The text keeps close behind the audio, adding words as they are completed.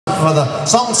for the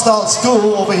Song Start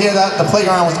School over here that the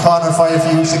playground was caught on fire a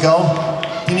few weeks ago.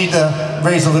 You need to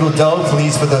raise a little dough,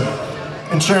 please, for the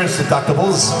insurance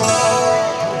deductibles,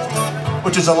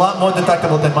 which is a lot more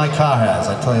deductible than my car has,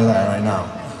 I tell you that right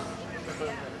now.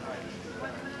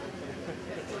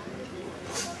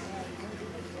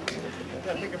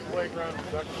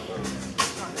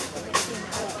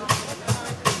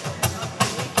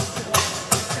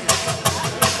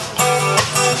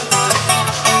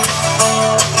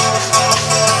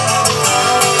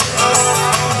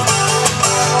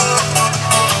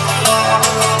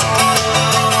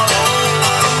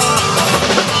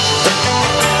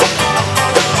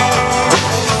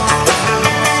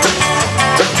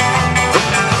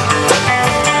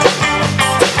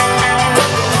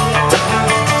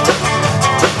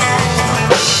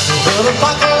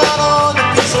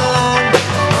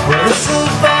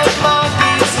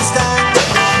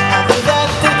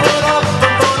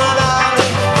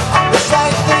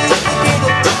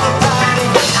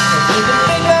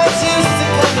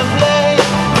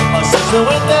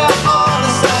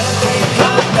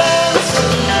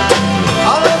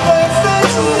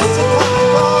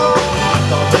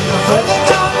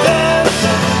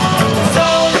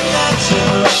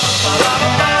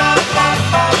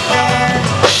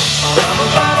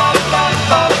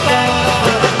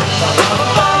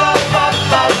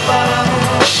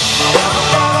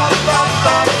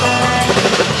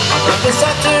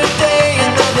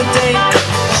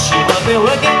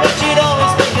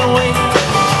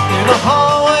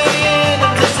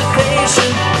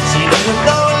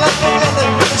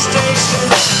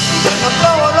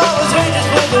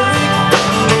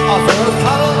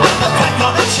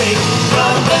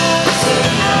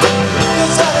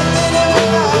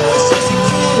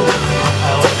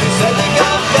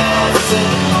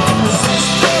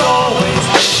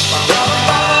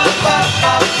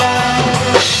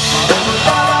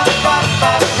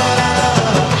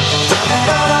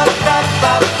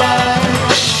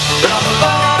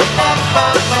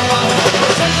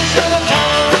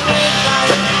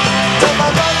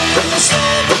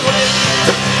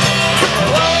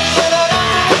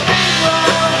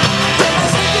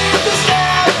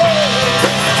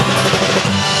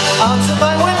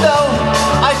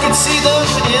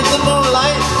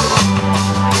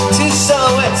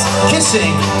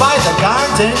 Kissing by the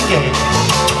garden gate.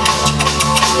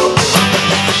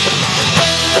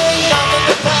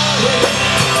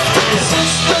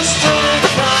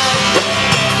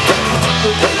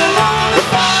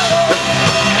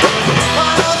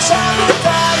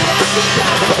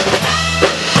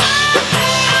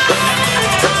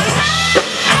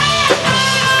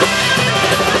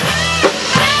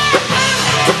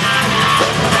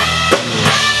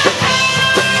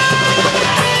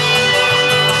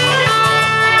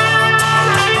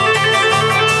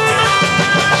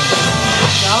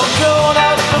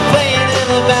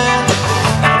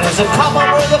 A common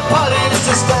where the police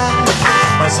to stand.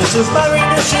 My sister's married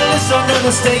and she lives under the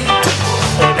state.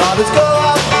 Her daughters go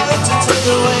out married to turn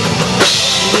away.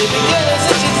 She may be jealous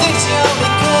and she thinks she only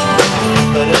good,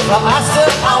 but if I asked her,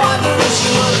 I wonder if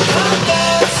she would come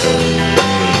dancing.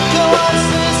 Go on,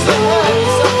 sister,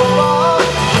 it's up the ball.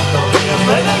 Don't be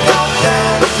afraid to go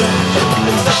dancing.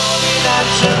 It's only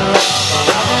natural.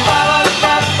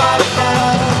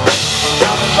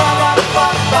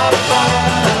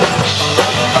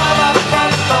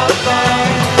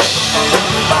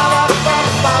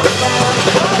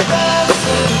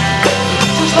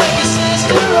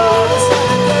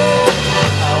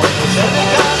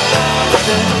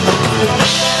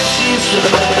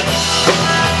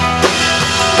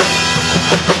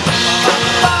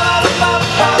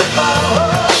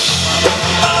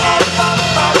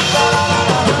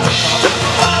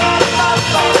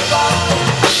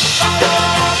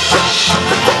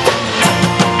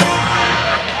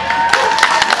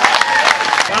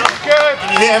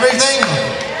 Everything?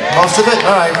 Most of it?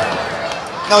 All right.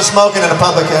 No smoking in a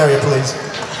public area, please.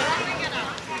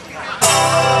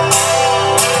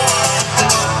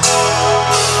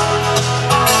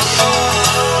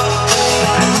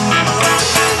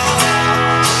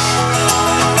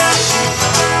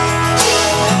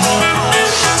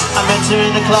 I'm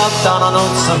entering the club down on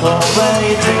Old where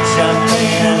you drink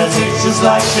champagne and the teachers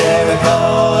like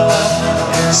Jericho.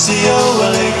 See you,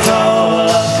 Willie Cola.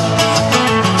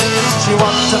 She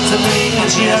walked up to me and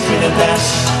she asked me to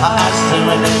dance. I asked her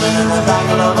my name and in the back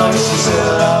of her voice she said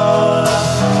Lola.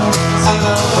 Sing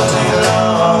over the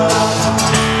Lola.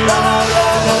 La la la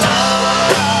la la.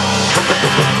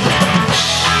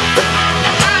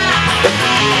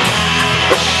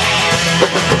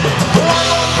 I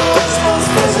love the most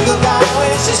physical guy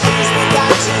when she squeezed me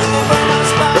down to the burn my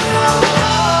spine.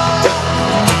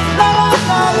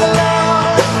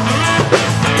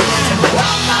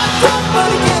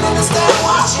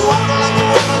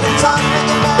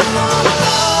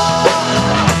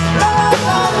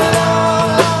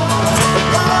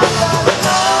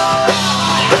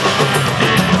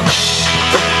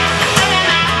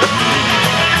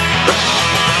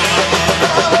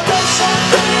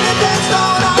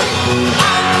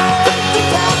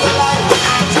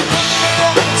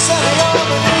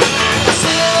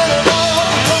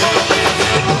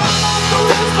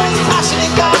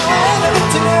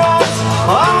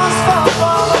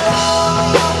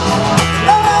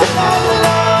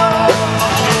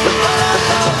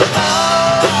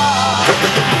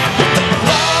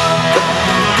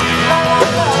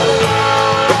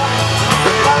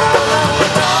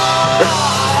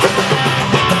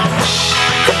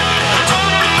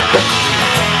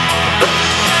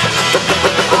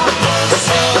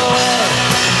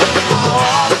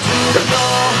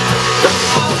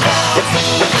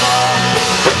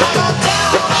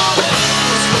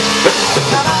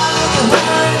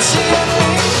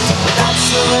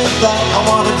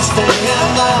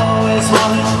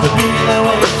 making their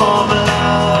way for my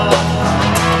love.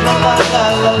 La la la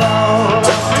la la.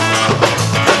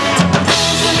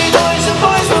 Boys and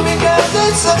boys will be girls,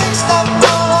 it's a mixed up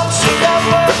all up, straight up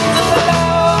words of the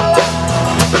law.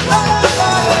 La la la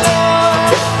la la.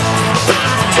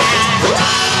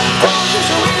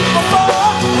 Just a week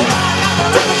before, and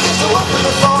I never just a walk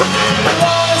before. The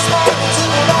Lord is smiling to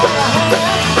me all I have.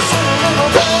 Soon a little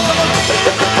girl with a big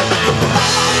man. I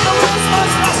like the world's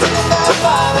most massive in that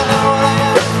fire. I know what I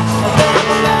am. I'm never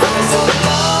from down to say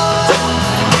no.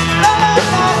 La la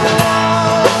la la la.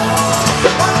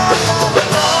 La la la la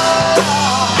la.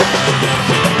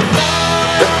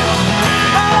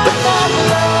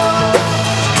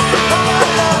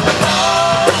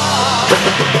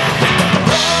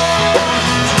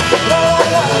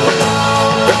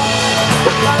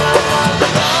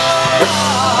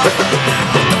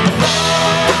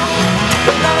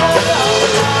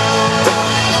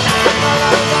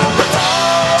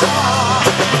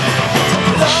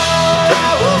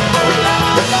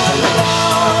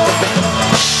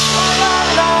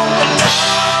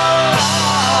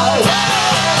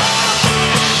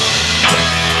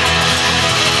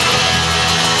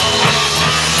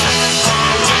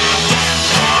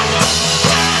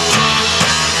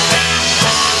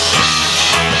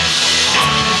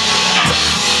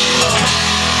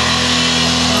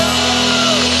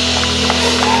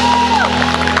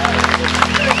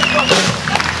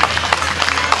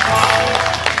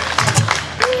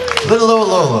 Little old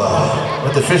Lola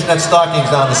with the fishnet stockings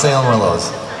down the Salem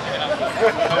Willows.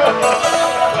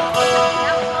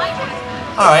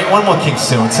 All right, one more Kinks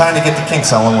soon. Time to get the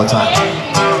Kinks on one more time.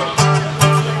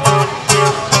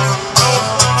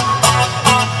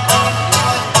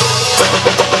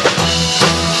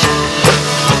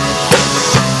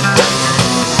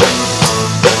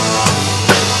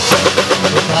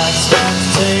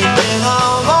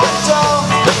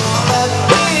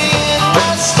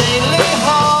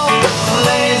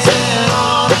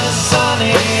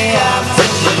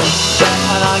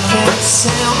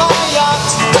 Sail my yacht,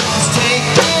 it's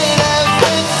taking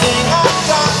everything I've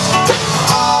got.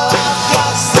 All I've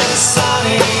got's this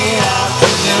sunny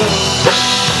afternoon.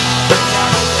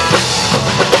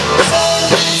 Save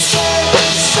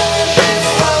me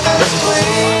from this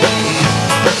squeeze.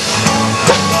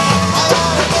 I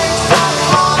got a big fat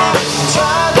mama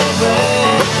trying to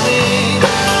break me.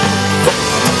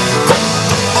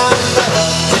 And I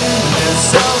love to live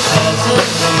so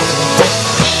pleasantly.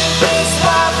 This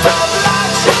life of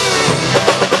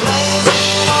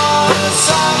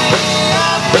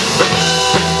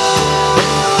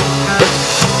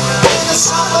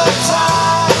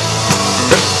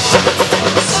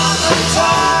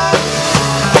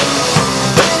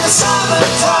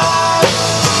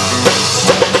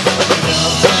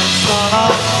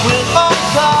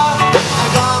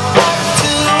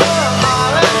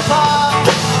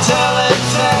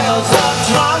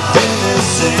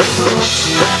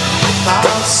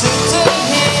I'm sitting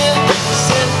here,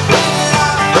 sipping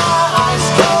on my ice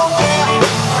cold beer,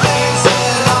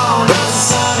 blazing on a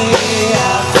sunny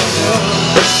afternoon.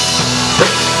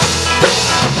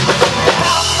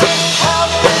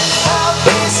 Help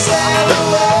me sail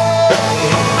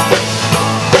away.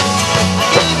 I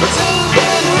give you two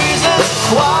good reasons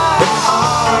why I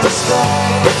ought to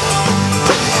stay.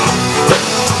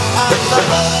 And I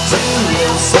love to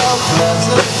live so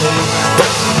pleasantly.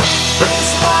 This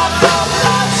life of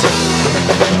luxury,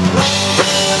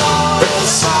 blazing on a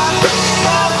sunny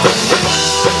afternoon.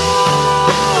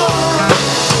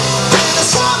 In the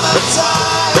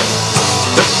summertime,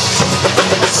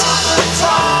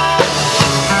 summertime,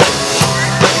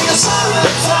 in the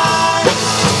summertime.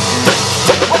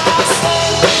 Well,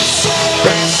 sailing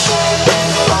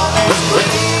on this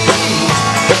breeze.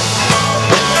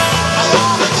 I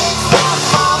got a big fat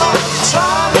mama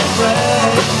trying to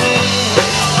break me.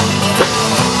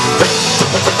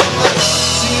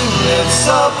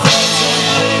 So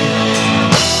pleasantly,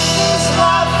 this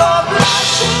life of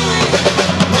luxury,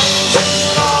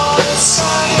 blazing on a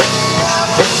sunny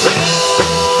afternoon.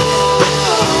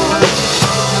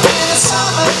 In the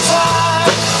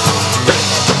summertime,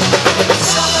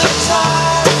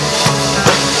 summertime,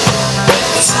 in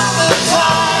the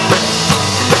summertime,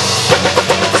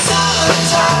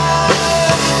 summertime,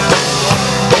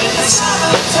 in the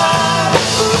summertime.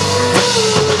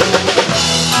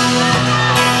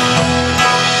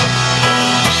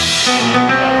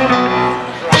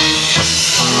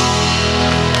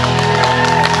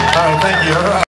 All right, thank you.